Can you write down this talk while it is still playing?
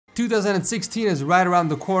2016 is right around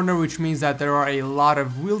the corner, which means that there are a lot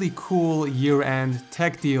of really cool year-end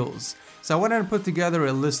tech deals. So I went and put together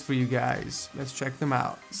a list for you guys. Let's check them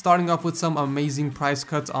out. Starting off with some amazing price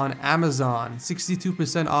cuts on Amazon.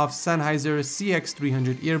 62% off Sennheiser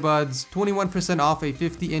CX300 earbuds, 21% off a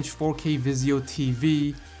 50-inch 4K Vizio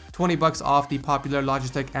TV, $20 off the popular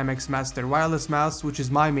Logitech MX Master wireless mouse, which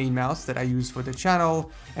is my main mouse that I use for the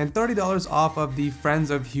channel, and $30 off of the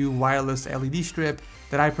Friends of Hue wireless LED strip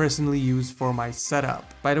that I personally use for my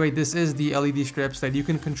setup. By the way, this is the LED strips that you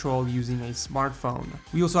can control using a smartphone.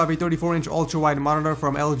 We also have a 34-inch ultra-wide monitor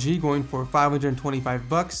from LG going for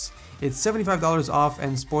 $525. It's $75 off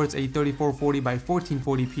and sports a 3440 by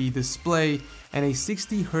 1440p display and a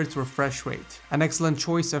 60Hz refresh rate. An excellent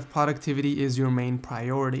choice if productivity is your main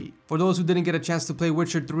priority. For those who didn't get a chance to play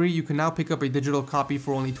Witcher 3, you can now pick up a digital copy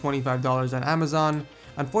for only $25 on Amazon.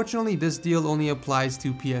 Unfortunately, this deal only applies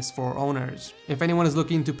to PS4 owners. If anyone is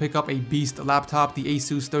looking to pick up a beast laptop, the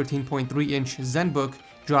Asus 13.3-inch ZenBook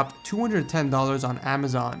dropped $210 on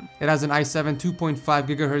Amazon. It has an i7 2.5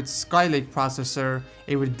 GHz Skylake processor,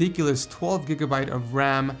 a ridiculous 12 GB of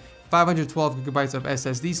RAM, 512 GB of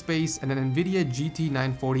SSD space, and an NVIDIA GT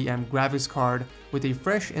 940M graphics card with a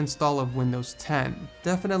fresh install of Windows 10.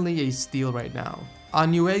 Definitely a steal right now. On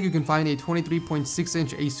Newegg, you can find a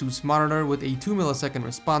 23.6-inch Asus monitor with a 2 millisecond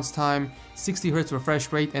response time, 60Hz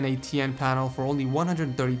refresh rate, and a TN panel for only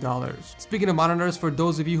 $130. Speaking of monitors, for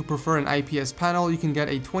those of you who prefer an IPS panel, you can get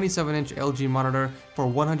a 27-inch LG monitor for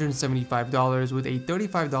 $175 with a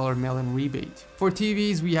 $35 mail-in rebate. For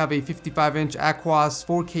TVs, we have a 55-inch Aquos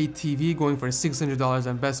 4K TV going for $600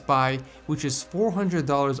 on Best Buy, which is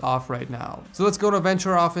 $400 off right now. So let's go to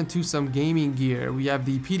venture off into some gaming gear. We have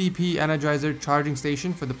the PDP Energizer charging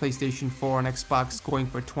station for the PlayStation 4 and Xbox going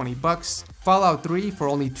for $20, Fallout 3 for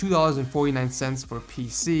only $2.49 for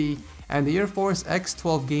PC, and the Air Force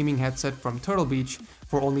X12 gaming headset from Turtle Beach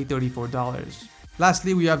for only $34.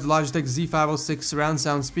 Lastly, we have the Logitech Z506 surround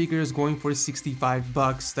sound speakers going for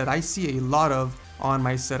 $65 that I see a lot of on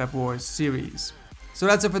my Setup Wars series. So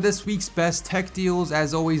that's it for this week's best tech deals.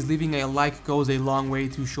 As always, leaving a like goes a long way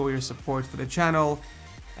to show your support for the channel.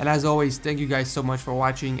 And as always, thank you guys so much for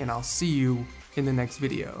watching, and I'll see you in the next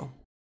video.